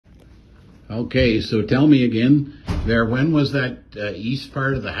Okay, so tell me again, when was that east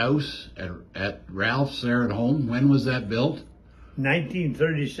part of the house at Ralph's there at home? When was that built?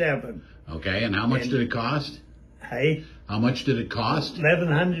 1937. Okay, and how much did it cost? Hey? How much did it cost?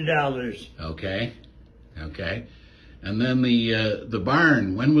 $1,100. Okay, okay. And then the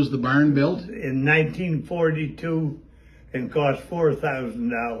barn, when was the barn built? In 1942 and cost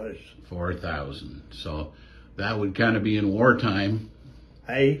 $4,000. $4,000. So that would kind of be in wartime.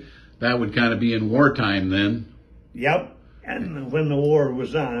 Hey? That would kind of be in wartime then. Yep, and when the war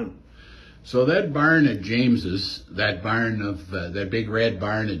was on. So that barn at James's, that barn of that big red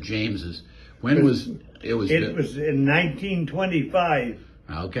barn at James's, when was it? It was in 1925.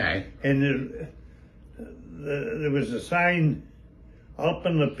 Okay. And there was a sign up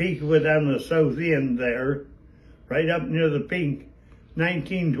in the peak with on the south end there, right up near the peak,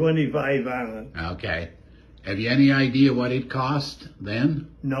 1925 on it. Okay. Have you any idea what it cost then?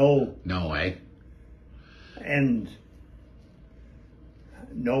 No. No, eh? And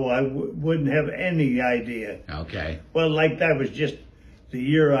no, I wouldn't have any idea. Okay. Well, like that was just the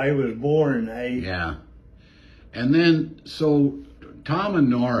year I was born, eh? Yeah. And then, so Tom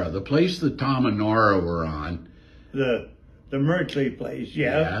and Nora, the place that Tom and Nora were on. The Merkley place,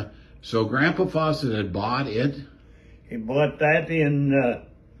 yeah. Yeah. So Grandpa Fawcett had bought it? He bought that in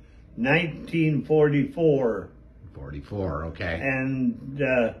 1944. 44, okay. And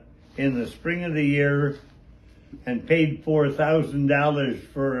in the spring of the year, and paid $4,000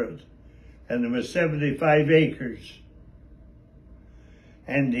 for it. And there was 75 acres.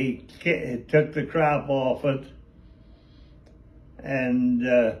 And he took the crop off it,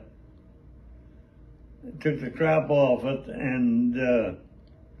 and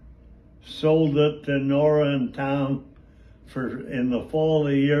sold it to Nora and Tom in the fall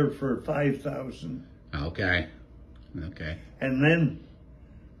of the year for $5,000. Okay. Okay. And then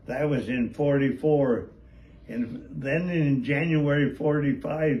that was in 44. And then in January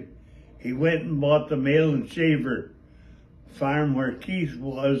 45, he went and bought the Mail and Shaver farm where Keith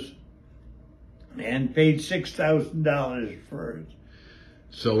was and paid $6,000 for it.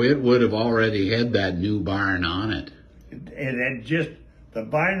 So it would have already had that new barn on it. It had the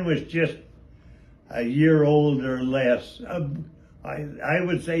barn was just a year old or less. I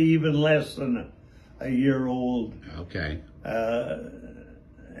would say even less than a year old. Okay.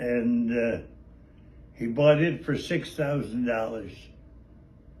 And he bought it for $6,000.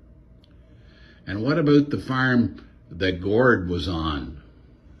 And what about the farm that Gord was on?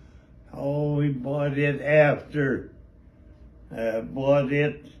 Oh, he bought it after. Bought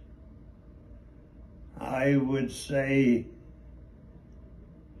it, I would say,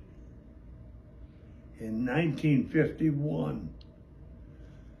 in 1951.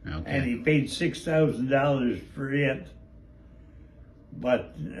 Okay. And he paid $6,000 for it.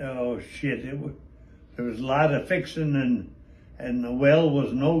 But, oh shit, there was a lot of fixing, and the well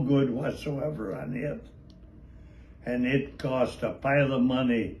was no good whatsoever on it. And it cost a pile of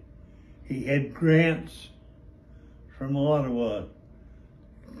money. He had grants from Ottawa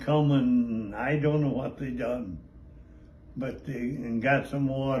coming, I don't know what they done, but and got some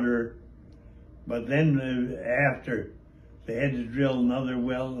water. But then after, they had to drill another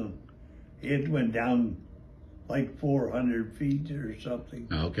well, and it went down like 400 feet or something.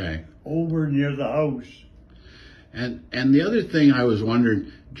 Okay. Over near the house. And the other thing I was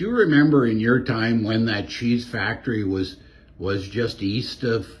wondering, do you remember in your time when that cheese factory was just east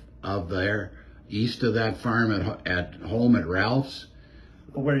of that farm at home at Ralph's?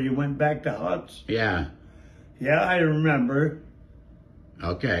 Where you went back to huts? Yeah. Yeah, I remember.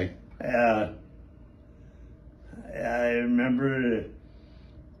 Okay. I remember,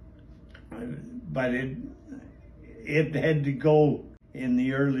 but it had to go in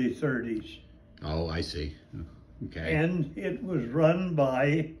the early 30s. Oh, I see. Okay. And it was run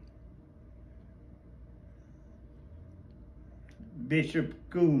by Bishop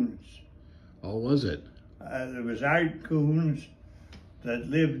Coons. Oh, was it? There was Art Coons that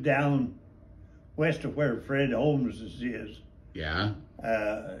lived down west of where Fred Holmes is. Yeah.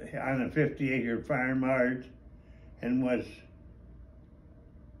 On a 50-acre farm, Art, and was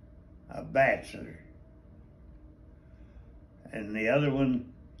a bachelor. And the other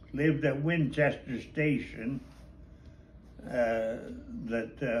one lived at Winchester Station,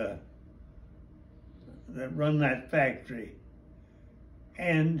 that run that factory.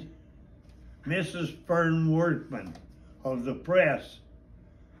 And Mrs. Fern Workman of the press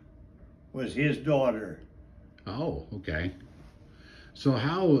was his daughter. Oh, okay. So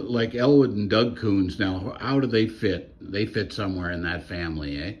how, like Elwood and Doug Coons now, how do they fit? They fit somewhere in that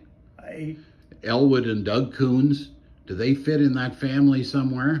family, eh? Elwood and Doug Coons, do they fit in that family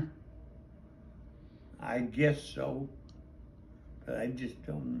somewhere? I guess so, but I just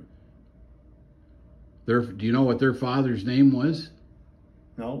don't. Do you know what their father's name was?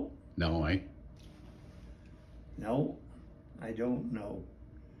 No, No, no, I don't know.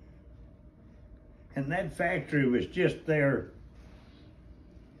 And that factory was just there.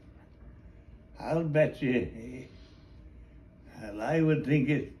 I'll bet you, I would think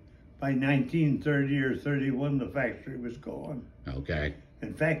it by 1930 or 31 the factory was gone. Okay.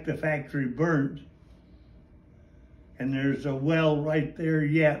 In fact, the factory burned. And there's a well right there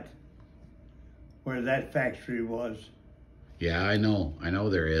yet where that factory was. Yeah, I know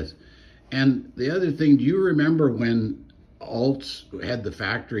there is. And the other thing, do you remember when Alt's had the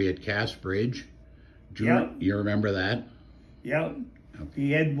factory at Cass Bridge? Yeah. You remember that? Yeah. Okay.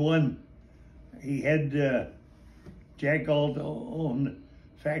 He had one. He had Jack Alt owned a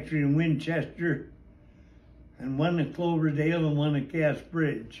factory in Winchester and one at Cloverdale and one at Cass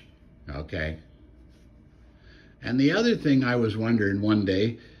Bridge. Okay. And the other thing I was wondering one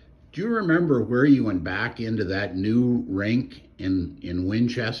day, do you remember where you went back into that new rink in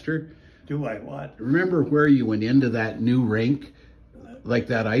Winchester? Do I what? Remember where you went into that new rink, like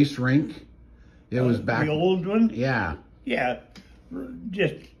that ice rink? It was back. The old one? Yeah. Yeah.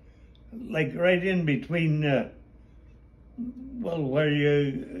 Just like right in between, where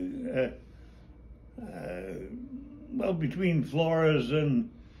you, between Flora's and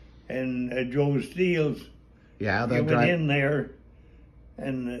Joe Steele's. Yeah, you went in there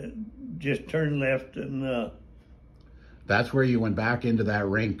and just turned left and that's where you went back into that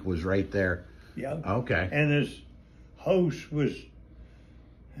rink, was right there. Yeah. Okay. And his house was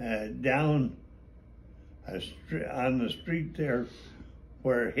down on the street there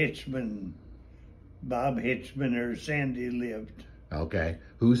where Bob Hitchman or Sandy lived. Okay.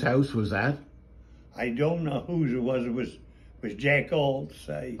 Whose house was that? I don't know whose it was. It was Jack Alt's.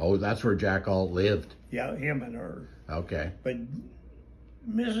 Oh, that's where Jack Alt lived. Yeah, him and her. Okay. But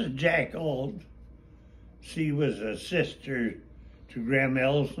Mrs. Jack Alt, she was a sister to Graham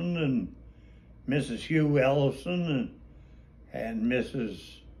Allison and Mrs. Hugh Allison and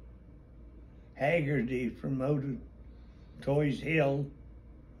Mrs. Haggerty from out of Toys Hill.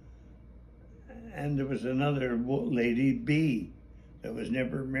 And there was another lady, B, that was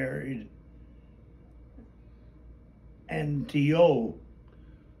never married. And T.O.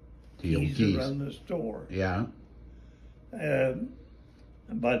 Keys to run the store. Yeah.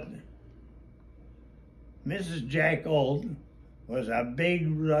 But Mrs. Jack Alt was a big,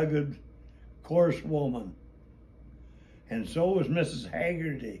 rugged, coarse woman. And so was Mrs.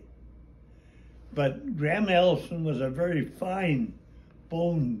 Haggerty. But Graham Allison was a very fine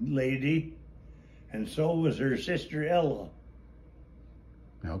boned lady, and so was her sister Ella.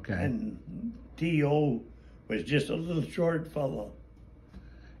 Okay. And T.O. was just a little short fellow.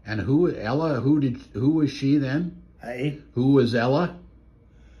 And who was she then? Hey? Who was Ella?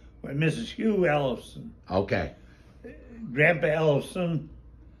 Well, Mrs. Hugh Allison. Okay. Grandpa Allison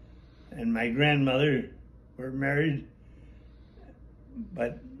and my grandmother were married,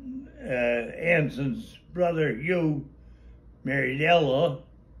 but Anson's brother Hugh married Ella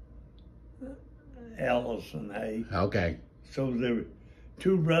Allison. Hey? Okay. So the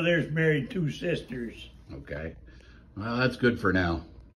two brothers married two sisters. Okay. Well, that's good for now.